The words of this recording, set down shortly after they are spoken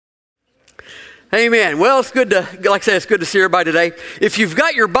Amen. Well, it's good to, like I said, it's good to see everybody today. If you've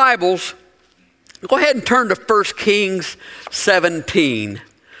got your Bibles, go ahead and turn to 1 Kings 17.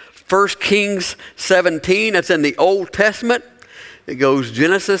 1 Kings 17, that's in the Old Testament. It goes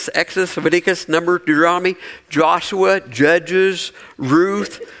Genesis, Exodus, Leviticus, Numbers, Deuteronomy, Joshua, Judges,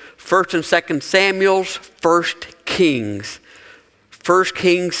 Ruth, 1st and 2nd Samuel's, 1 Kings. 1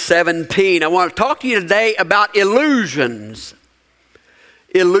 Kings 17. I want to talk to you today about illusions.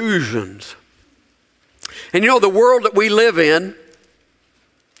 Illusions. And you know, the world that we live in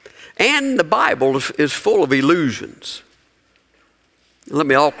and the Bible is full of illusions. Let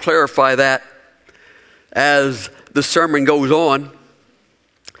me all clarify that as the sermon goes on.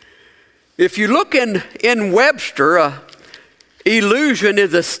 If you look in Webster, illusion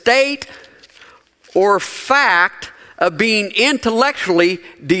is a state or fact of being intellectually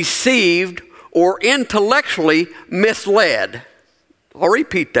deceived or intellectually misled. I'll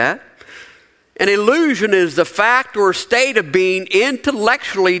repeat that. An illusion is the fact or state of being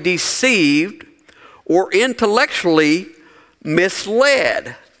intellectually deceived or intellectually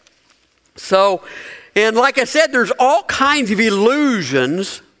misled. So, and like I said, there's all kinds of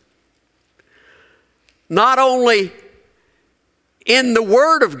illusions, not only in the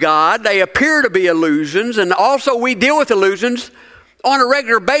Word of God, they appear to be illusions, and also we deal with illusions on a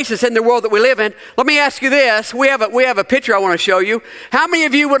regular basis in the world that we live in. Let me ask you this. We have a picture I want to show you. How many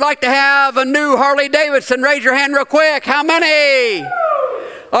of you would like to have a new Harley Davidson? Raise your hand real quick. How many?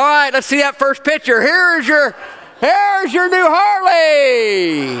 All right, let's see that first picture. Here's your new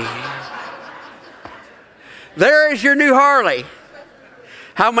Harley. There's your new Harley.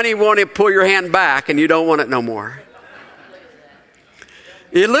 How many want to pull your hand back and you don't want it no more?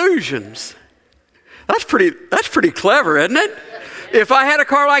 Illusions. That's pretty clever, isn't it? If I had a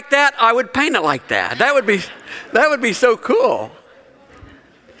car like that, I would paint it like that. That would be so cool.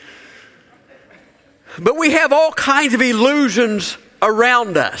 But we have all kinds of illusions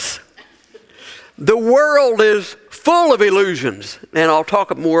around us. The world is full of illusions, and I'll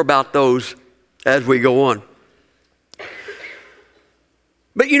talk more about those as we go on.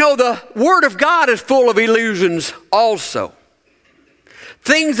 But you know, the Word of God is full of illusions also.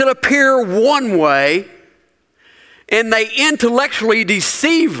 Things that appear one way, and they intellectually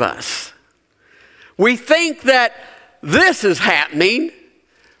deceive us. We think that this is happening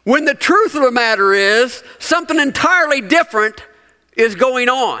when the truth of the matter is something entirely different is going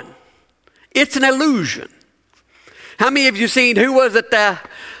on. It's an illusion. How many of you seen, who was it, that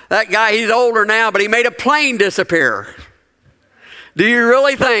guy, he's older now, but he made a plane disappear? Do you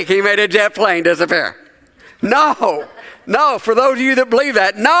really think he made a jet plane disappear? No, for those of you that believe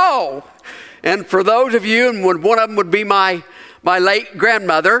that, no. And for those of you, and one of them would be my late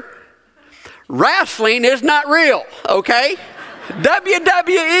grandmother, wrestling is not real, okay?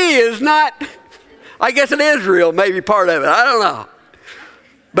 WWE is not, I guess it is real, maybe part of it, I don't know.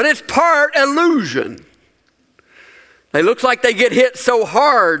 But it's part illusion. It looks like they get hit so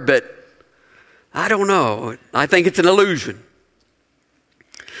hard, but I don't know. I think it's an illusion.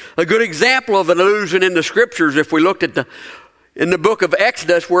 A good example of an illusion in the scriptures, if we looked at in the book of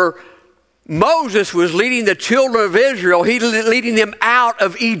Exodus, where Moses was leading the children of Israel, he was leading them out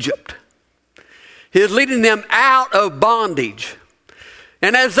of Egypt. He was leading them out of bondage.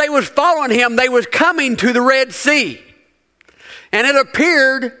 And as they was following him, they was coming to the Red Sea. And it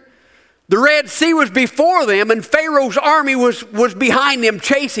appeared the Red Sea was before them and Pharaoh's army was behind them,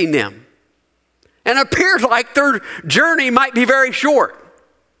 chasing them. And it appeared like their journey might be very short.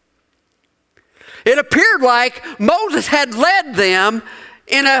 It appeared like Moses had led them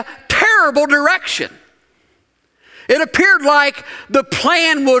in a terrible direction. It appeared like the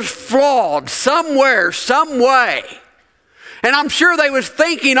plan was flawed somewhere, some way. And I'm sure they was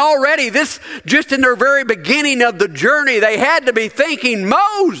thinking already, this just in their very beginning of the journey, they had to be thinking,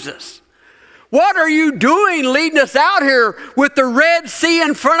 Moses, what are you doing leading us out here with the Red Sea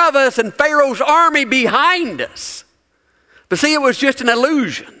in front of us and Pharaoh's army behind us? But see, it was just an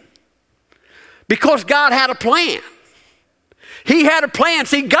illusion. Because God had a plan. He had a plan.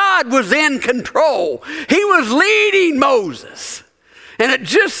 See, God was in control. He was leading Moses. And at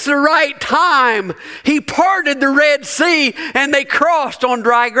just the right time, he parted the Red Sea and they crossed on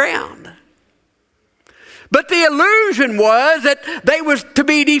dry ground. But the illusion was that they was to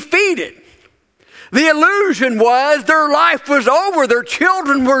be defeated. The illusion was their life was over. Their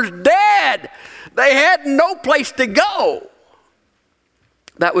children were dead. They had no place to go.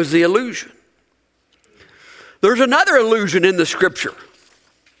 That was the illusion. There's another illusion in the scripture.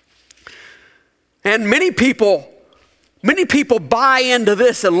 And many people buy into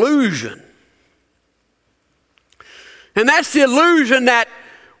this illusion. And that's the illusion that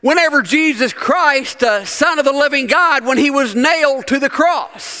whenever Jesus Christ, the Son of the living God, when he was nailed to the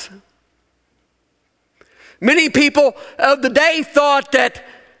cross. Many people of the day thought that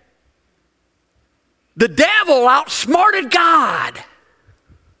the devil outsmarted God,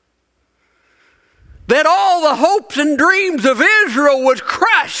 that all the hopes and dreams of Israel was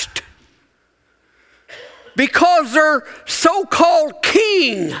crushed because their so-called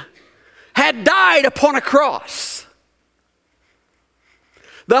king had died upon a cross.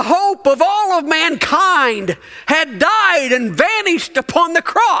 The hope of all of mankind had died and vanished upon the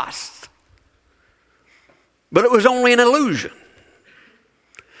cross. But it was only an illusion,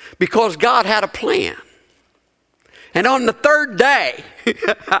 because God had a plan. And on the third day,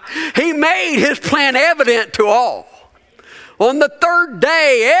 he made his plan evident to all. On the third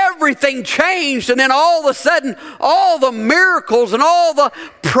day, everything changed, and then all of a sudden, all the miracles and all the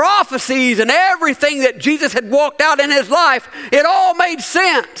prophecies and everything that Jesus had walked out in his life, it all made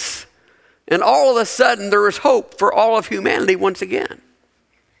sense. And all of a sudden, there was hope for all of humanity once again.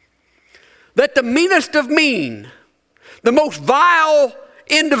 That the meanest of mean, the most vile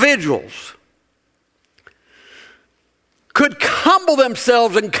individuals, could humble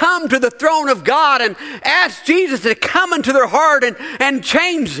themselves and come to the throne of God and ask Jesus to come into their heart and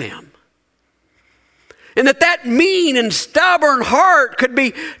change them. And that mean and stubborn heart could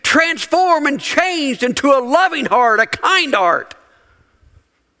be transformed and changed into a loving heart, a kind heart.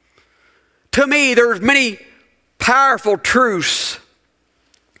 To me, there's many powerful truths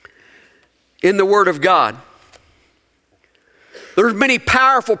in the Word of God. There's many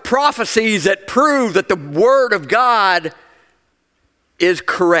powerful prophecies that prove that the Word of God is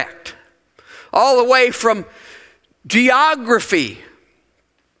correct. All the way from geography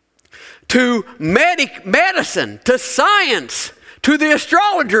to medicine to science to the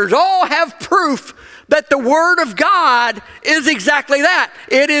astrologers, all have proof that the Word of God is exactly that.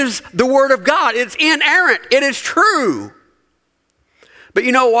 It is the Word of God. It's inerrant. It is true. But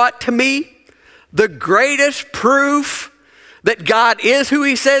you know what? To me, the greatest proof that God is who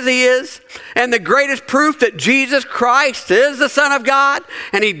he says he is, and the greatest proof that Jesus Christ is the Son of God,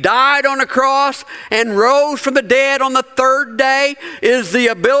 and he died on a cross and rose from the dead on the third day, is the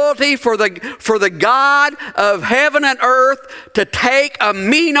ability for the God of heaven and earth to take a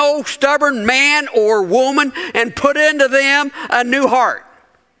mean old stubborn man or woman and put into them a new heart.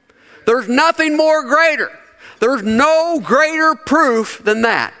 There's nothing more greater. There's no greater proof than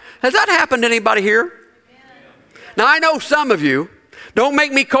that. Has that happened to anybody here? Now, I know some of you, don't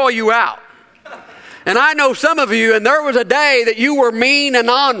make me call you out. And I know some of you, and there was a day that you were mean and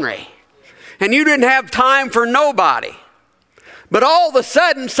ornery, and you didn't have time for nobody. But all of a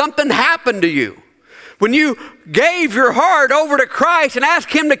sudden, something happened to you. When you gave your heart over to Christ and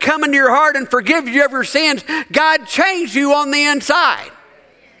asked him to come into your heart and forgive you of your sins, God changed you on the inside.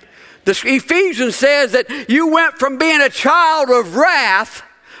 The Ephesians says that you went from being a child of wrath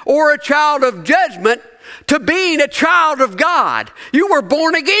or a child of judgment to being a child of God. You were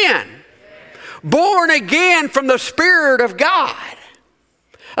born again. Born again from the Spirit of God.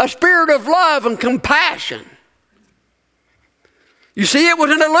 A spirit of love and compassion. You see, it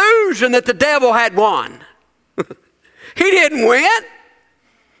was an illusion that the devil had won. He didn't win.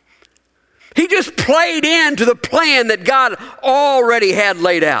 He just played into the plan that God already had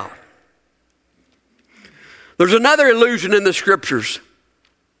laid out. There's another illusion in the Scriptures.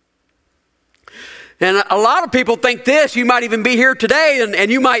 And a lot of people think this. You might even be here today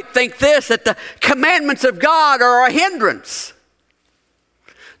and you might think this, that the commandments of God are a hindrance.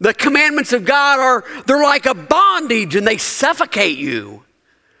 The commandments of God they're like a bondage and they suffocate you.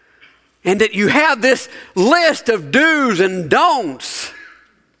 And that you have this list of do's and don'ts.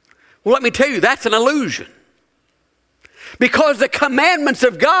 Well, let me tell you, that's an illusion. Because the commandments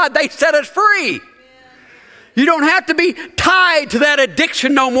of God, they set us free. You don't have to be tied to that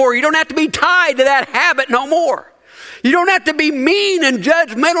addiction no more. You don't have to be tied to that habit no more. You don't have to be mean and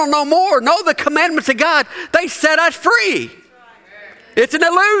judgmental no more. No, the commandments of God, they set us free. It's an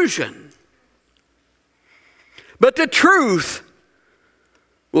illusion. But the truth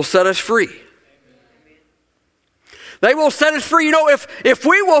will set us free. They will set us free. You know, if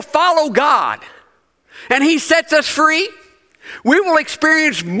we will follow God and he sets us free, we will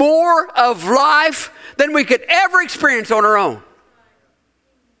experience more of life than we could ever experience on our own.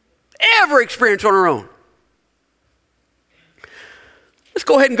 Ever experience on our own. Let's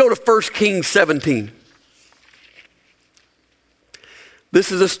go ahead and go to 1 Kings 17.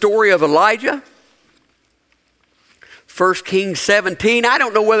 This is a story of Elijah. 1 Kings 17. I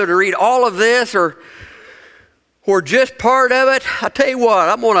don't know whether to read all of this or just part of it. I tell you what,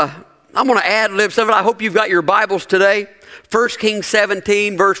 I'm gonna ad-lib some of it. I hope you've got your Bibles today. 1 Kings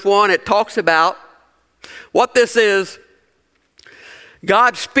 17, verse 1, it talks about what this is.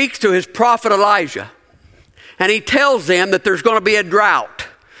 God speaks to his prophet Elijah, and he tells them that there's going to be a drought,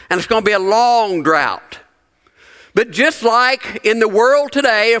 and it's going to be a long drought. But just like in the world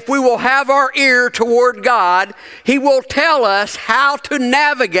today, if we will have our ear toward God, he will tell us how to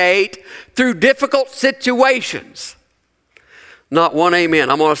navigate through difficult situations. Not one amen.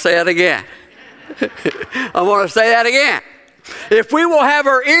 I'm going to say that again. I'm going to say that again. If we will have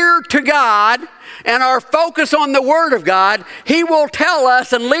our ear to God and our focus on the Word of God, he will tell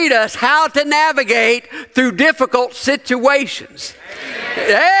us and lead us how to navigate through difficult situations.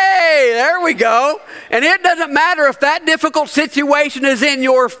 Hey, there we go. And it doesn't matter if that difficult situation is in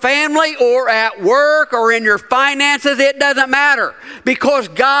your family or at work or in your finances. It doesn't matter, because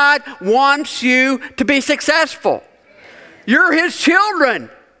God wants you to be successful. You're his children.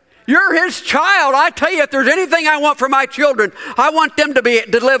 You're his child. I tell you, if there's anything I want for my children, I want them to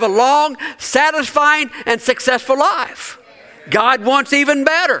live a long, satisfying, and successful life. God wants even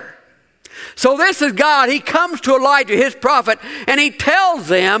better. So this is God. He comes to Elijah, his prophet, and he tells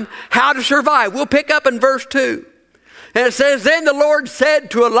them how to survive. We'll pick up in verse 2. And it says, "Then the Lord said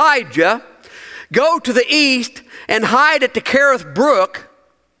to Elijah, go to the east and hide at the Kerith brook,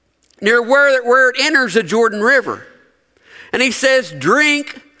 near where it enters the Jordan River." And he says,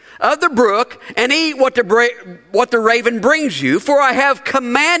 "Drink of the brook and eat what the raven brings you, for I have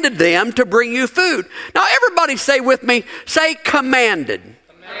commanded them to bring you food." Now everybody say with me, say commanded.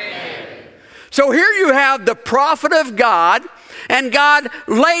 Commanded. So here you have the prophet of God, and God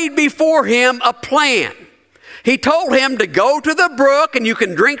laid before him a plan. He told him to go to the brook, and you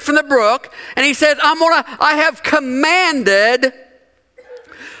can drink from the brook. And he said, I have commanded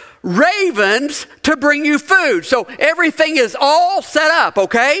ravens to bring you food. So everything is all set up,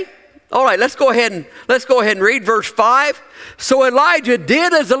 okay? All right, let's go ahead and read verse 5. So Elijah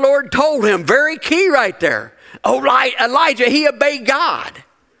did as the Lord told him. Very key right there. Elijah, he obeyed God.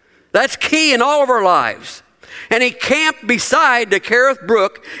 That's key in all of our lives. And he camped beside the Kerith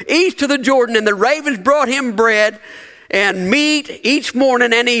brook, east of the Jordan, and the ravens brought him bread and meat each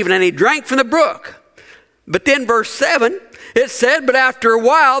morning and evening, and he drank from the brook. But then verse 7, it said, "But after a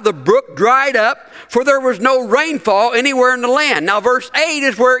while the brook dried up, for there was no rainfall anywhere in the land." Now verse 8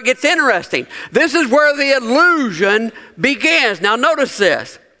 is where it gets interesting. This is where the illusion begins. Now notice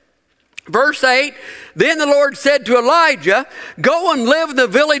this. Verse 8, "Then the Lord said to Elijah, go and live in the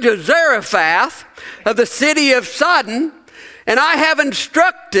village of Zarephath of the city of Sidon, and I have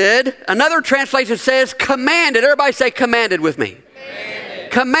instructed," another translation says commanded. Everybody say commanded with me.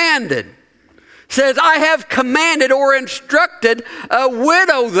 Commanded. Says, "I have commanded or instructed a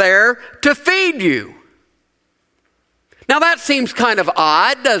widow there to feed you." Now that seems kind of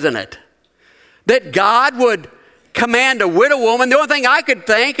odd, doesn't it? That God would command a widow woman. The only thing I could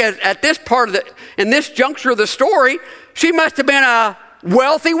think is at this part of in this juncture of the story, she must have been a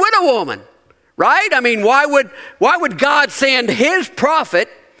wealthy widow woman, right? I mean, why would God send his prophet,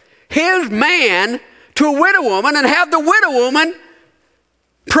 his man, to a widow woman and have the widow woman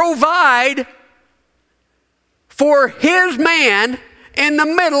provide for his man in the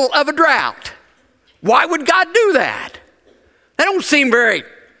middle of a drought? Why would God do that? That don't seem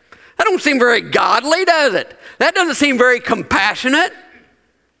very godly, does it? That doesn't seem very compassionate.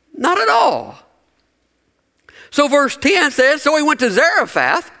 Not at all. So verse 10 says, "So he went to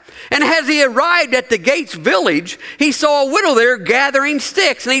Zarephath, and as he arrived at the gate's village, he saw a widow there gathering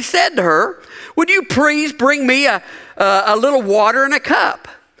sticks. And he said to her, 'Would you please bring me a little water in a cup?'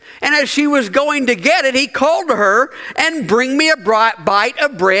 And as she was going to get it, he called to her, 'And bring me a bite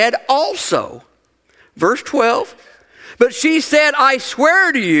of bread also.'" Verse 12, "But she said, 'I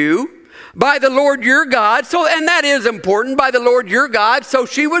swear to you by the Lord your God.'" So, and that is important, by the Lord your God. So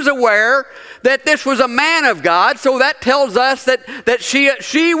she was aware that this was a man of God. So that tells us that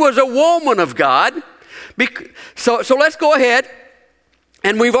she was a woman of God. So let's go ahead.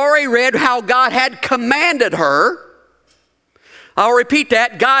 And we've already read how God had commanded her. I'll repeat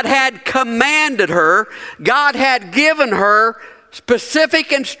that. God had commanded her. God had given her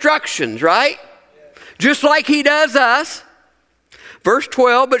specific instructions, right? Just like he does us. Verse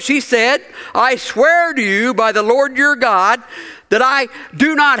 12, "But she said, 'I swear to you by the Lord your God that I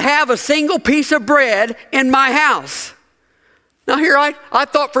do not have a single piece of bread in my house.'" Now here I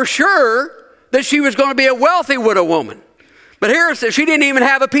thought for sure that she was going to be a wealthy widow woman. But here it says she didn't even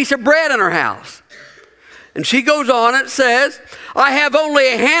have a piece of bread in her house. And she goes on, it says, "I have only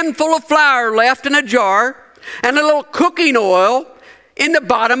a handful of flour left in a jar and a little cooking oil in the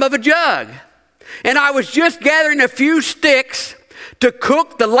bottom of a jug. And I was just gathering a few sticks to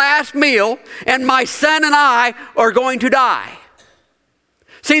cook the last meal, and my son and I are going to die.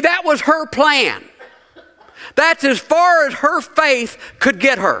 See, that was her plan. That's as far as her faith could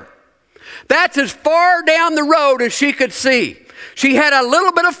get her. That's as far down the road as she could see. She had a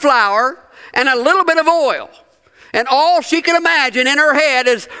little bit of flour and a little bit of oil. And all she could imagine in her head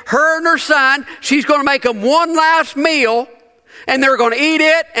is her and her son, she's going to make them one last meal, and they're going to eat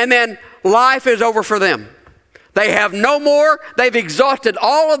it, and then life is over for them. They have no more. They've exhausted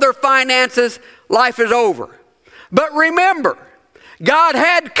all of their finances. Life is over. But remember, God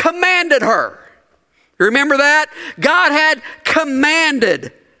had commanded her. Remember that? God had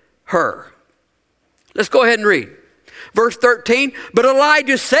commanded her. Let's go ahead and read. Verse 13, but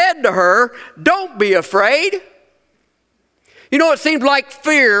Elijah said to her, don't be afraid. You know, it seems like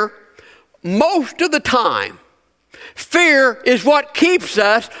fear, most of the time, fear is what keeps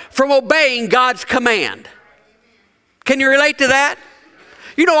us from obeying God's command. Can you relate to that?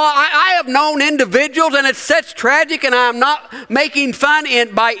 You know, I have known individuals, and it's such tragic, and I'm not making fun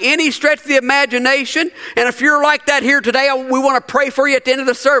by any stretch of the imagination. And if you're like that here today, we want to pray for you at the end of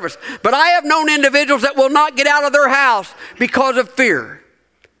the service. But I have known individuals that will not get out of their house because of fear.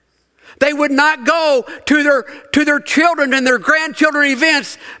 They would not go to their children and their grandchildren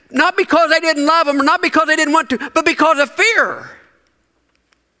events, not because they didn't love them or not because they didn't want to, but because of fear.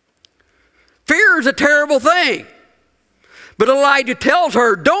 Fear is a terrible thing. But Elijah tells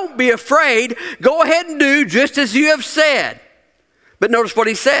her, don't be afraid. Go ahead and do just as you have said. But notice what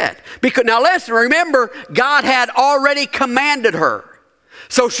he said. Because now listen, remember, God had already commanded her.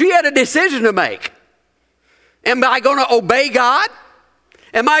 So she had a decision to make. Am I going to obey God?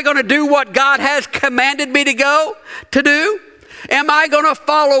 Am I going to do what God has commanded me to do? Am I going to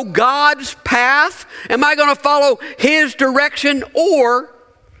follow God's path? Am I going to follow His direction? Or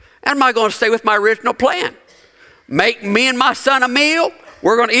am I going to stay with my original plan? Make me and my son a meal.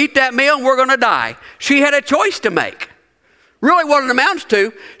 We're going to eat that meal and we're going to die. She had a choice to make. Really what it amounts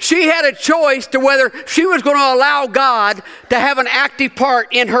to, she had a choice to whether she was going to allow God to have an active part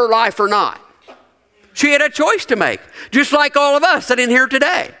in her life or not. She had a choice to make, just like all of us sitting here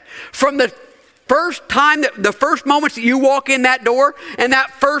today. From the first time, the first moments that you walk in that door and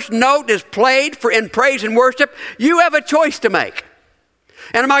that first note is played in praise and worship, you have a choice to make.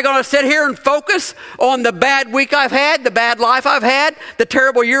 And am I going to sit here and focus on the bad week I've had, the bad life I've had, the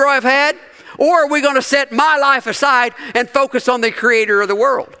terrible year I've had? Or are we going to set my life aside and focus on the creator of the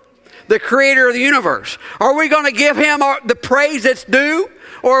world, the creator of the universe? Are we going to give him the praise that's due?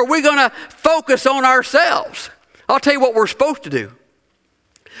 Or are we going to focus on ourselves? I'll tell you what we're supposed to do.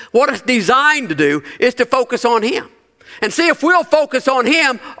 What it's designed to do is to focus on him. And see, if we'll focus on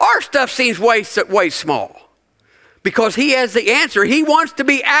him, our stuff seems way small. Because he has the answer. He wants to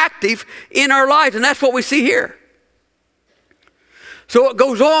be active in our lives. And that's what we see here. So it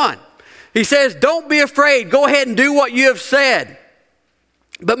goes on. He says, don't be afraid. Go ahead and do what you have said.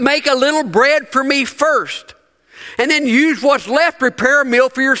 But make a little bread for me first. And then use what's left, prepare a meal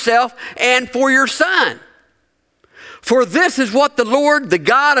for yourself and for your son. For this is what the Lord, the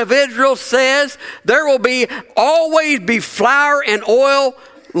God of Israel, says. There will always be flour and oil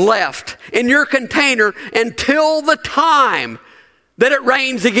left in your container until the time that it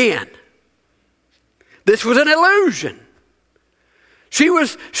rains again. This was an illusion. She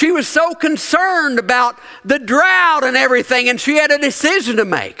was so concerned about the drought and everything, and she had a decision to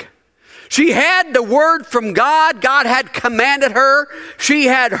make. She had the word from God. God had commanded her. She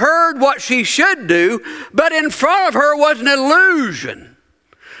had heard what she should do, but in front of her was an illusion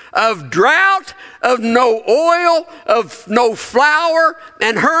of drought, of no oil, of no flour,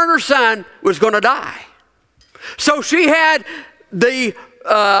 and her son was going to die. So she had the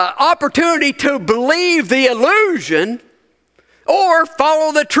opportunity to believe the illusion or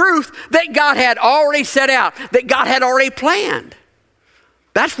follow the truth that God had already set out, that God had already planned.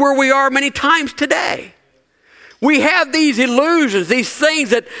 That's where we are many times today. We have these illusions, these things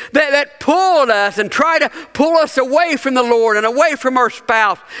that pull at us and try to pull us away from the Lord and away from our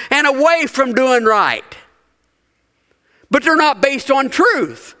spouse and away from doing right. But they're not based on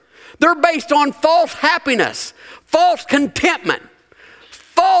truth. They're based on false happiness, false contentment,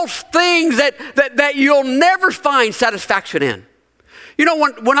 false things that you'll never find satisfaction in. You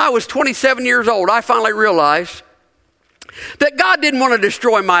know, when I was 27 years old, I finally realized that God didn't want to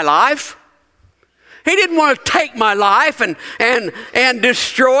destroy my life. He didn't want to take my life and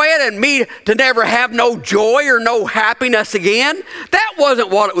destroy it and me to never have no joy or no happiness again. That wasn't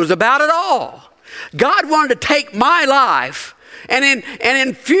what it was about at all. God wanted to take my life and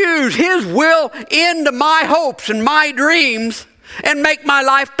infuse his will into my hopes and my dreams and make my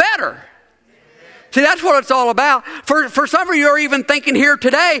life better. See, that's what it's all about. For some of you are even thinking here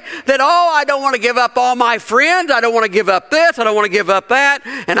today that, oh, I don't want to give up all my friends. I don't want to give up this. I don't want to give up that.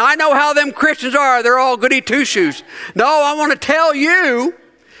 And I know how them Christians are. They're all goody two-shoes. No, I want to tell you,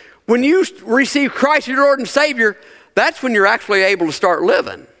 when you receive Christ as your Lord and Savior, that's when you're actually able to start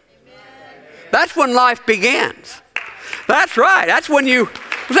living. That's when life begins. That's right. That's when you,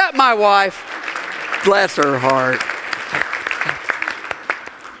 was that my wife? Bless her heart.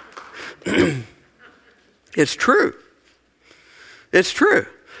 It's true. It's true.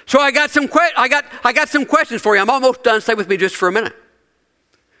 So I got some questions for you. I'm almost done. Stay with me just for a minute.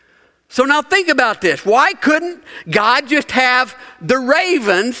 So now think about this. Why couldn't God just have the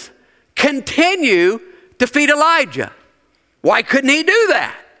ravens continue to feed Elijah? Why couldn't he do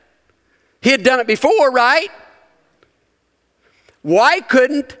that? He had done it before, right? Why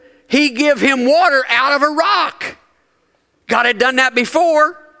couldn't he give him water out of a rock? God had done that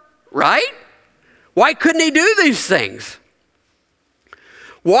before, right? Why couldn't he do these things?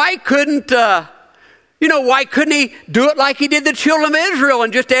 Why couldn't he do it like he did the children of Israel,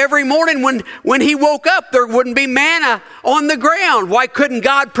 and just every morning when he woke up, there wouldn't be manna on the ground? Why couldn't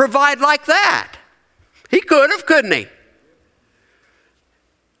God provide like that? He could have, couldn't he?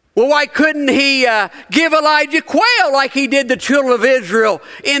 Well, why couldn't he give Elijah quail like he did the children of Israel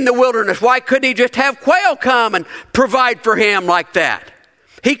in the wilderness? Why couldn't he just have quail come and provide for him like that?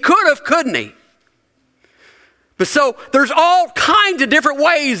 He could have, couldn't he? But so there's all kinds of different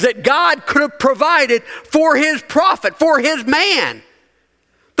ways that God could have provided for his prophet, for his man.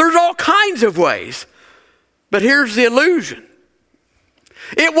 There's all kinds of ways. But here's the illusion.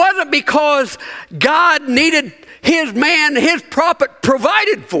 It wasn't because God needed his man, his prophet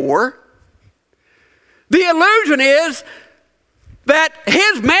provided for. The illusion is that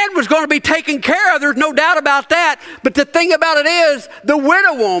his man was going to be taken care of. There's no doubt about that. But the thing about it is, the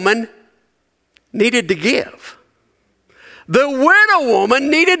widow woman needed to give. The widow woman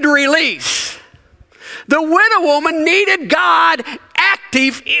needed to release. The widow woman needed God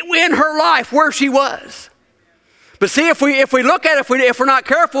active in her life where she was. But see, if we look at it, if we're not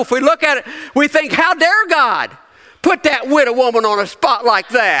careful, if we look at it, we think, how dare God put that widow woman on a spot like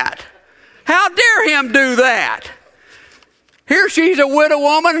that? How dare him do that? Here she's a widow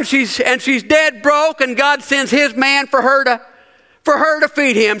woman, and she's dead broke, and God sends his man for her to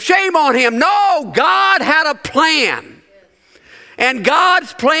feed him. Shame on him. No, God had a plan. And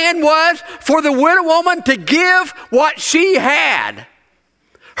God's plan was for the widow woman to give what she had,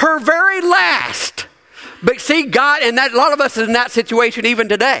 her very last. But see, God, and that, a lot of us is in that situation even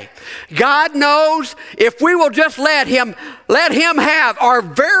today. God knows if we will just let him have our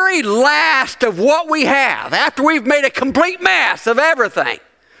very last of what we have, after we've made a complete mess of everything,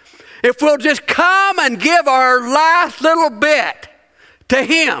 if we'll just come and give our last little bit to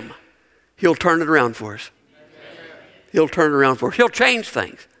him, he'll turn it around for us. He'll turn it around for us. He'll change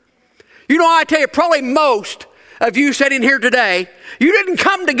things. You know, I tell you, probably most of you sitting here today, you didn't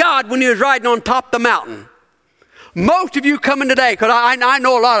come to God when you was riding on top of the mountain. Most of you coming today, because I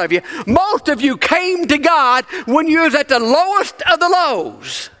know a lot of you, most of you came to God when you was at the lowest of the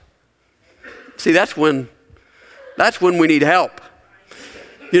lows. See, that's when we need help.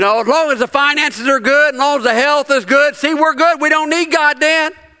 You know, as long as the finances are good, as long as the health is good, see, we're good. We don't need God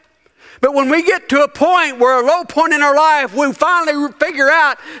then. But when we get to a point where a low point in our life, we finally figure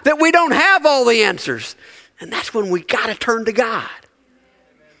out that we don't have all the answers. And that's when we got to turn to God.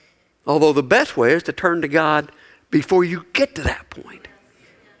 Although the best way is to turn to God before you get to that point.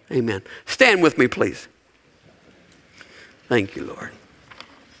 Amen. Stand with me, please. Thank you, Lord.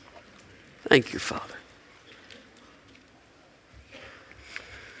 Thank you, Father.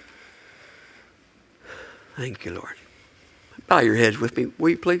 Thank you, Lord. Bow your heads with me, will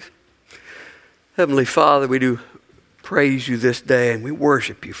you please? Heavenly Father, we do praise you this day and we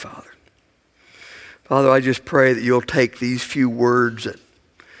worship you, Father. Father, I just pray that you'll take these few words that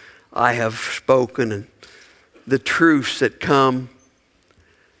I have spoken and the truths that come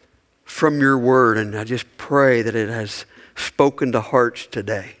from your word, and I just pray that it has spoken to hearts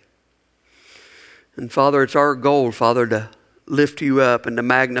today. And Father, it's our goal, Father, to lift you up and to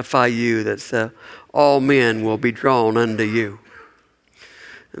magnify you, that all men will be drawn unto you.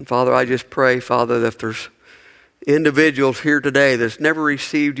 And Father, I just pray, Father, that if there's individuals here today that's never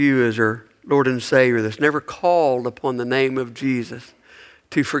received you as their Lord and Savior, that's never called upon the name of Jesus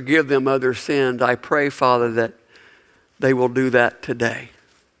to forgive them of their sins, I pray, Father, that they will do that today,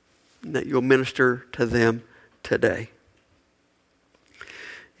 and that you'll minister to them today.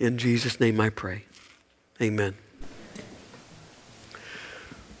 In Jesus' name I pray. Amen.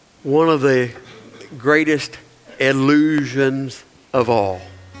 One of the greatest illusions of all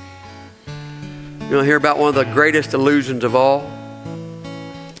You want to hear about one of the greatest illusions of all?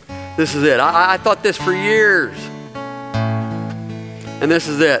 This is it. I thought this for years. And this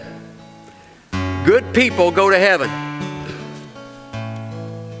is it. Good people go to heaven.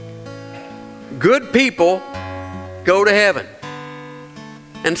 Good people go to heaven.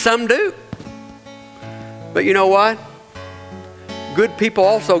 And some do. But you know what? Good people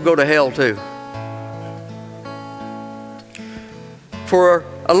also go to hell too. For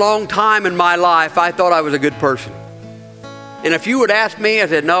a long time in my life, I thought I was a good person. And if you would ask me, I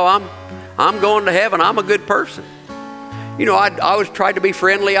said, no, I'm going to heaven. I'm a good person. You know, I always tried to be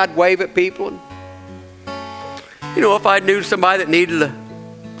friendly. I'd wave at people. And, you know, if I knew somebody that needed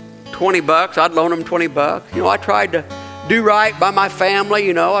 $20, I'd loan them $20. You know, I tried to do right by my family.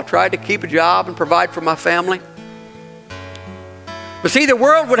 You know, I tried to keep a job and provide for my family. But see, the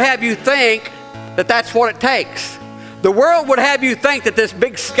world would have you think that that's what it takes. The world would have you think that this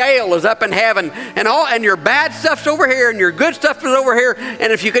big scale is up in heaven, and your bad stuff's over here and your good stuff is over here.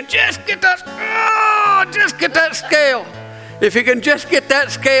 And if you could just get that scale. If you can just get that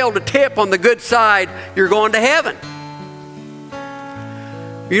scale to tip on the good side, you're going to heaven.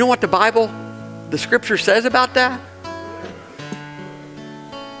 You know what the scripture says about that?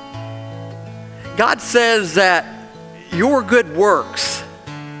 God says that your good works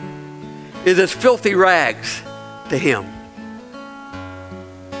is as filthy rags to Him.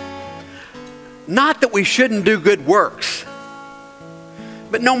 Not that we shouldn't do good works,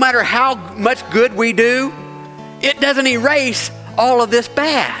 but no matter how much good we do, it doesn't erase all of this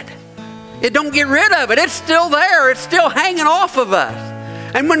bad. It don't get rid of it. It's still there. It's still hanging off of us.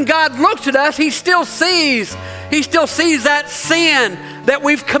 And when God looks at us, He still sees that sin that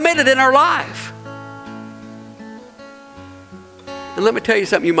we've committed in our life. And let me tell you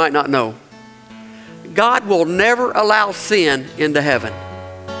something you might not know. God will never allow sin into heaven.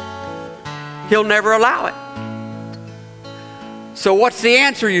 He'll never allow it. So what's the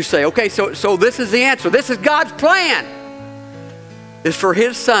answer, you say? Okay, so this is the answer. This is God's plan. Is for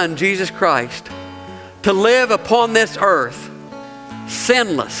His Son, Jesus Christ, to live upon this earth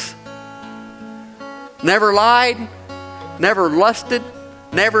sinless. Never lied, never lusted,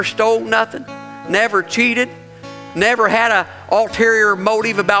 never stole nothing, never cheated, never had an ulterior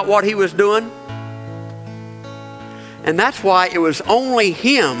motive about what He was doing. And that's why it was only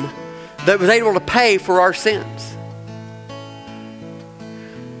Him that was able to pay for our sins.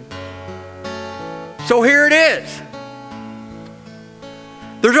 So here it is.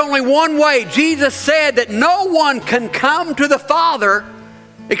 There's only one way. Jesus said that no one can come to the Father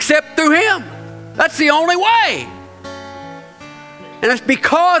except through Him. That's the only way. And it's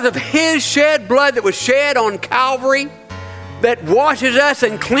because of His shed blood that was shed on Calvary that washes us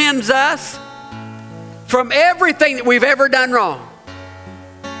and cleanses us from everything that we've ever done wrong.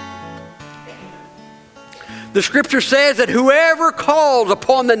 The scripture says that whoever calls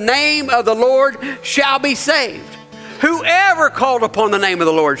upon the name of the Lord shall be saved. Whoever called upon the name of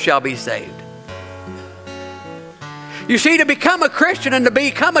the Lord shall be saved. You see, to become a Christian and to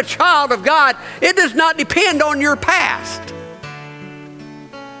become a child of God, it does not depend on your past.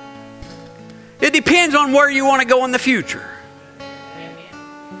 It depends on where you want to go in the future.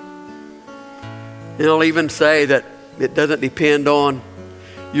 And I'll even say that it doesn't depend on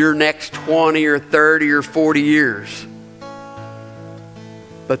your next 20 or 30 or 40 years.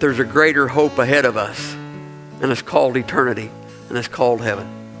 But there's a greater hope ahead of us. And it's called eternity. And it's called heaven.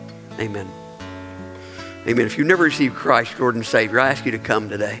 Amen. Amen. If you've never received Christ, Lord and Savior, I ask you to come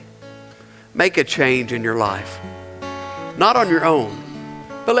today. Make a change in your life. Not on your own,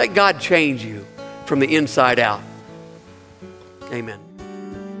 but let God change you from the inside out. Amen.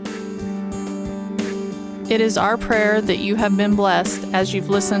 It is our prayer that you have been blessed as you've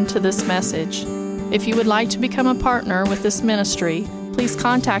listened to this message. If you would like to become a partner with this ministry, please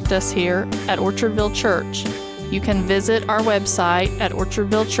contact us here at Orchardville Church. You can visit our website at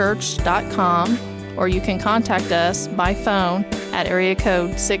orchardvillechurch.com, or you can contact us by phone at area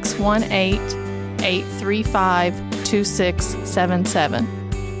code 618-835-2677.